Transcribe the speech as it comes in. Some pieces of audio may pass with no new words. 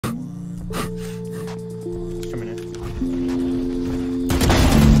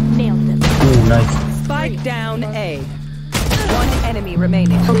nice. Spike down A. One enemy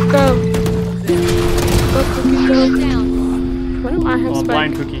remaining. Oh, go. Go, Cookie, go. Why do I have spike?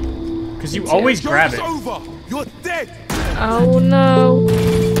 Blind Cookie. Because you always grab it. You're dead. Oh no.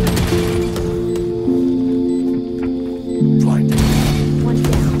 One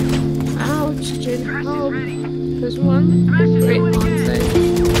down. Ouch, Jin. Oh. There's one. Wait, one thing.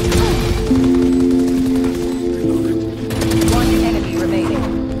 One enemy remaining.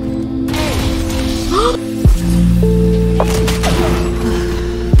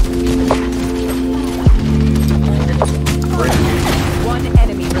 One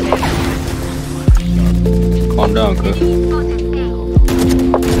enemy remaining. Calm down, Cook.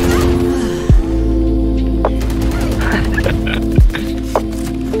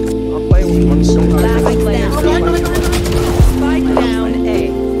 I'll play with one so Last player. Spike down A.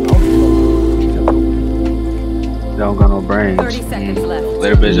 Don't got no brains. 30 seconds left.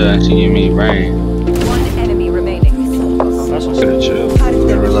 Little bitch actually give me brain. One enemy remaining. That's what's Could've chilled.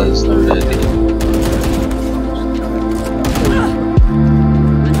 Didn't realize it's not that deep.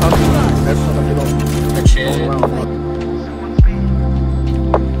 Okay.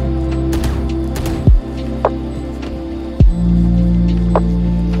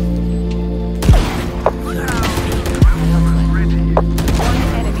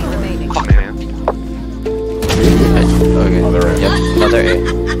 Yep. Another A.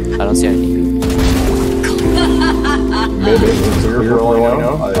 I don't see anything. Maybe. You're the only one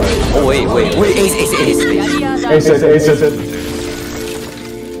now? Oh wait. Ace. Ace.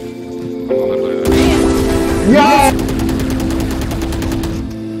 Yeah!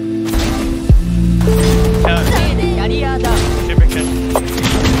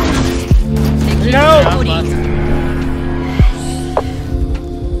 No!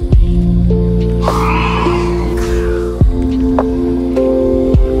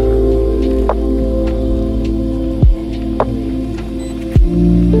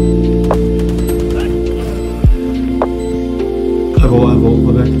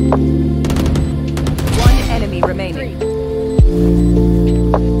 One enemy remaining.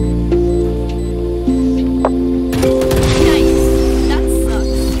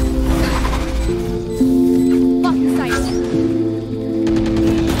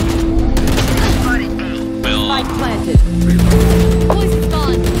 Spike planted.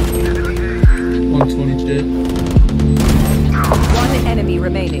 120 shit. One enemy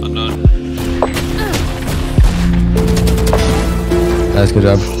remaining. That's good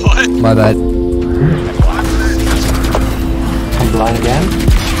job. What? My bad. I'm blind again?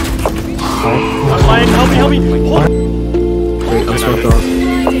 I'm lying, help me! What? Wait, I'm smoked off.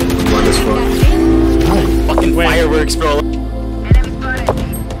 Blind as fuck. Fucking fireworks, bro.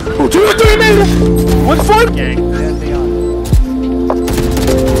 Oh, 2 or 3 minutes! What fuck? Gang.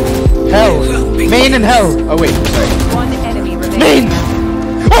 Hell. Main and hell. Oh wait, sorry. One enemy remaining. Main!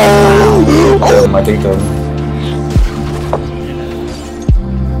 I think them.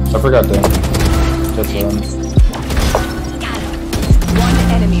 I forgot them. Just One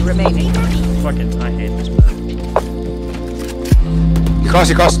enemy remaining. Fucking, I hate this map. You cross.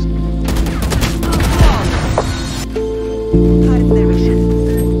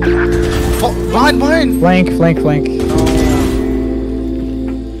 Behind. Flank.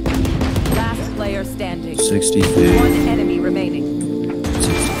 Last player standing. 60 One feet. enemy remaining.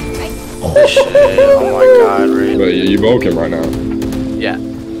 Oh my god, Ray. But you bulking right now. Yeah.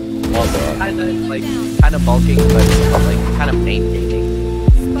 Okay. Kind of bulking, but like kind of maintaining.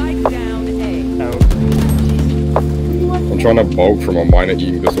 Spike down A. I'm trying to bulk from a minor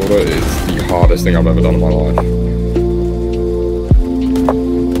eating disorder is the hardest thing I've ever done in my life.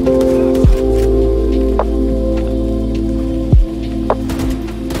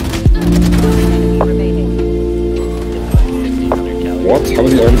 Enemy remaining. What? How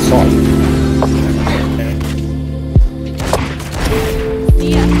was he on side?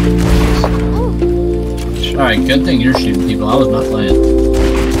 Alright, good thing you're shooting people. I was not playing.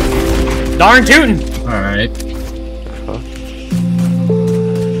 Darn tootin'! Alright.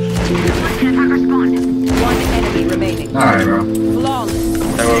 One enemy remaining. Alright, bro. Flawless.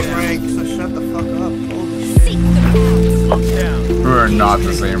 Rank, so shut the fuck up. We're not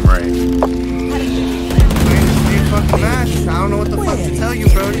the same rank. Fucking match. I don't know what the fuck to tell you,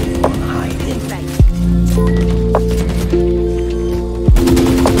 Brody.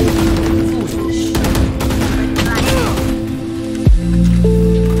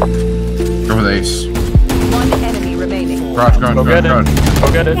 Go with Ace. One enemy remaining. Garage. Go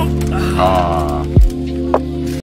get it. Ah.